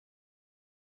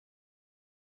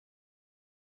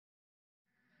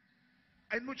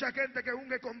Hay mucha gente que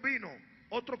unge con vino,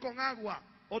 otro con agua,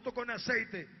 otro con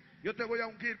aceite. Yo te voy a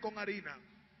ungir con harina.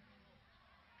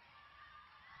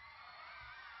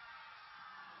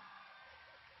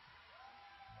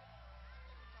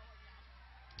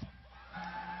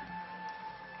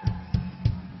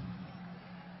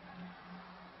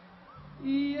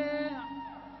 Yeah.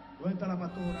 ¿Dónde está la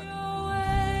pastora?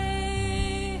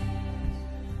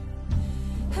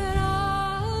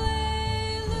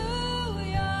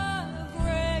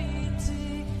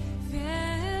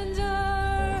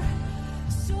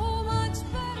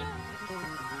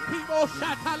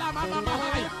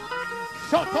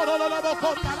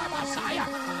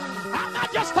 I'm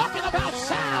not just talking about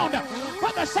sound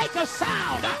for the sake of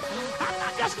sound. I'm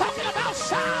not just talking about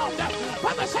sound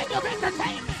for the sake of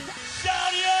entertainment.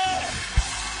 Shout it!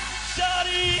 Shout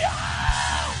it!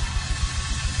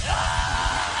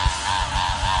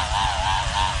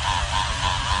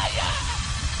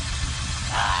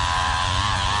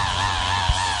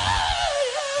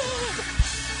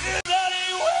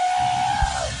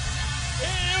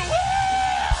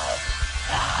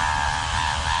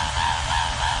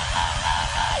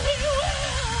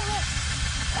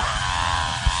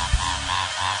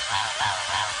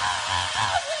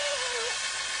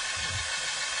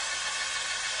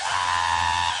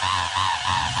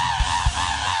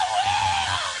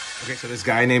 Okay, so this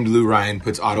guy named Lou Ryan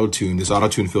puts this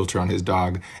auto-tune filter on his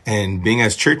dog, and being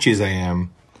as churchy as I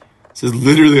am, this is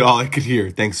literally all I could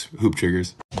hear. Thanks, Hoop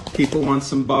Triggers. People want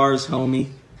some bars, homie.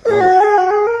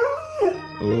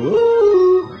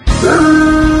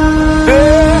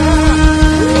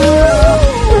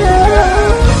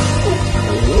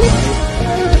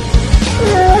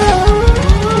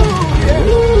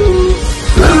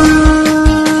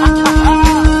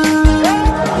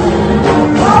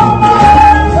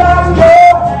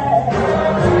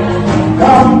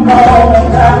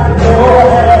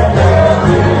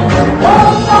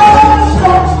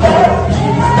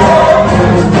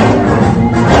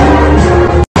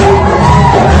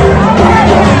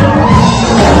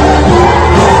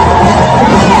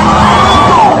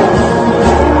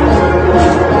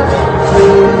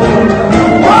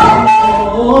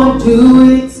 Lord, do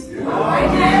it.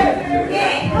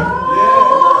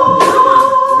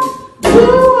 Do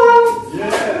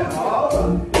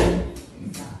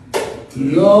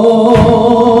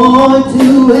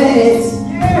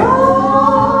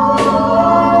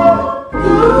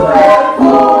it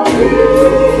for me.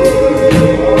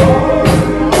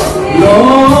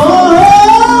 Lord,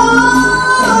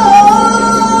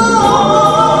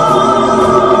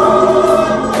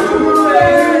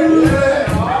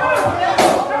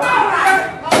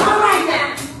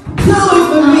 do it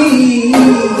for me.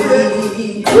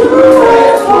 Do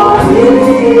it for me.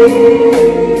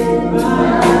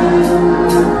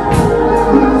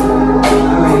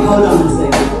 Hold on a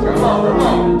second. Come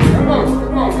on.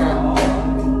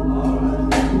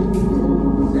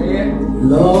 Say it.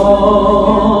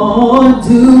 Lord,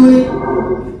 do it.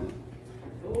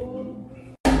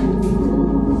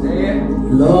 Say it.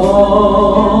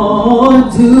 Lord,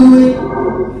 do it.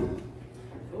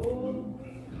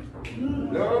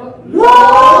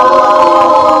 Lord,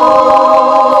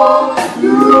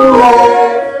 do it.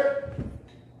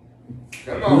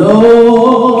 Come on.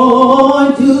 Lord,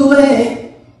 do it.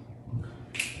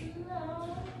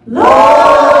 Lord,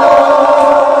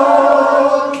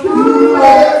 do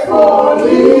it for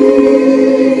me.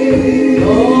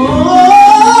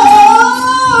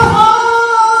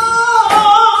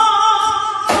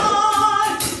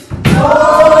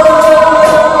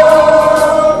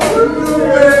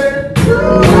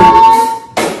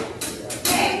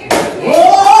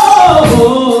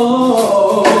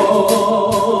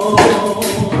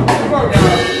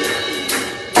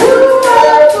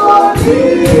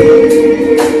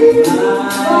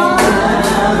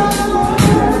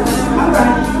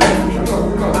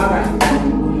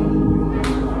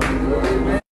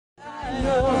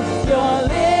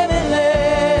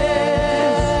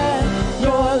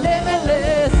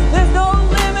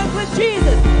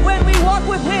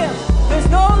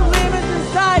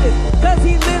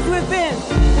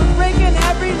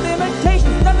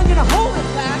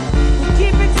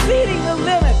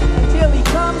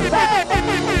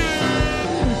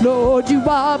 Lord, you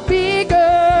are bigger.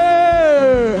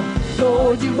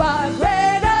 Lord, you are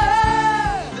greater.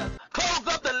 Close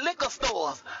up the liquor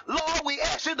stores. Lord, we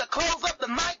ask you to close up the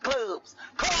nightclubs.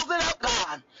 Close it up,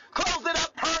 God. Close it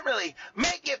up permanently.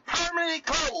 Make it permanently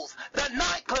closed. The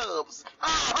nightclubs.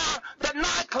 The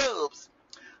nightclubs.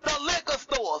 The liquor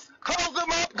stores. Close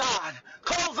them up, God.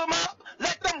 Close them up.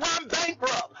 Let them run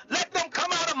bankrupt. Let them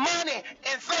come out of money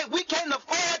and say we can't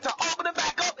afford to open it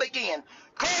back up again.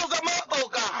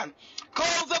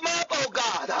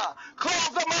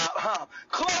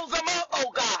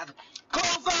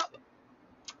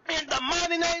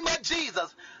 of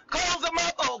Jesus. Close them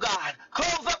up, oh God.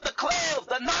 Close up the clubs,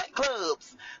 the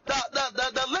nightclubs,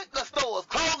 the liquor stores.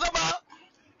 Close them up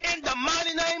in the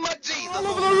mighty name of Jesus. All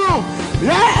over the room.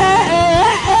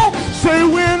 Say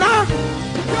when I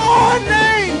call your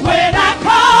name. When I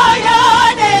call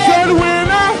your name. Said when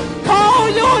I call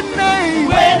your name.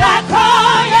 When I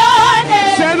call your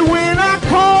name. Said when I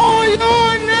call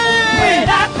your name. When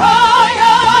I call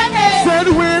your name. Said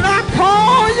when I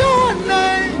call your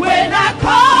name. When I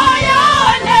call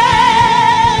your name.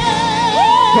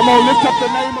 Come on, lift up the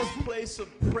name of Place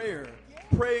of prayer,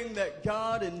 praying that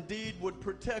God indeed would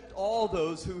protect all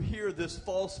those who hear this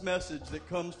false message that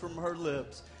comes from her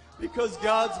lips. Because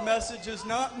God's message is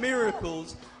not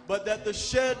miracles, but that the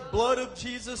shed blood of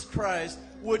Jesus Christ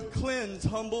would cleanse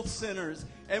humble sinners.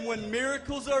 And when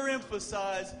miracles are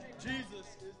emphasized,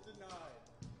 Jesus is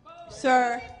denied.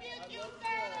 Sir.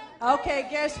 Okay,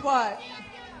 guess what?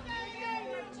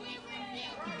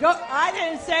 I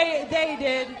didn't say it, they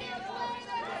did.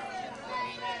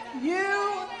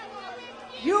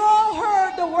 You all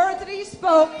heard the words that he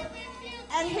spoke,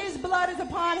 and his blood is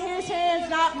upon his hands,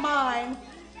 not mine.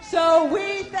 So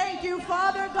we thank you,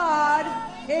 Father God,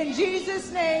 in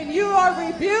Jesus' name. You are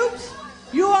rebuked,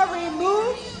 you are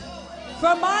removed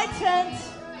from my tent.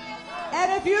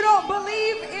 And if you don't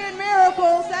believe in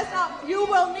miracles, you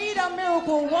will need a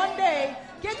miracle one day.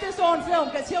 Get this on film,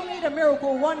 because he'll need a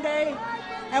miracle one day.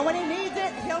 And when he needs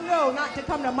it, he'll know not to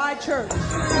come to my church.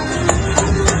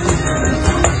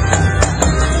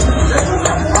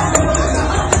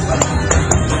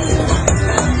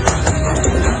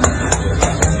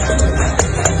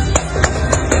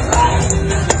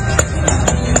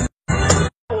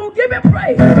 Oh, give me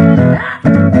praise.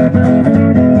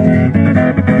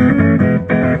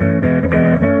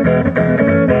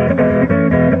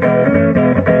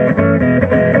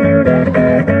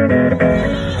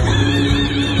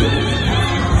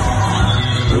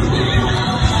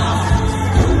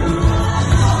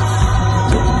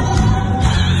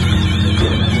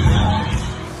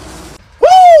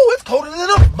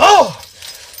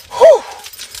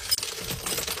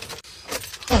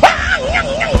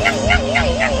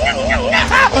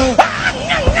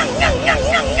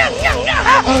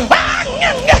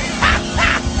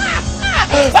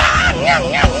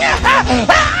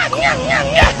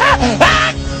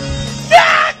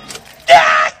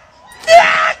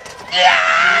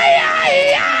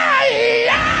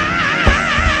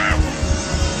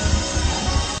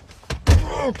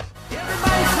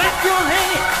 Everybody clap your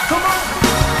hands. Come on.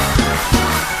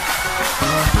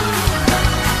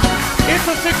 It's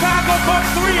a Chicago Buck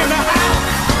 3 in the house.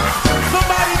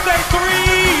 Somebody say 3.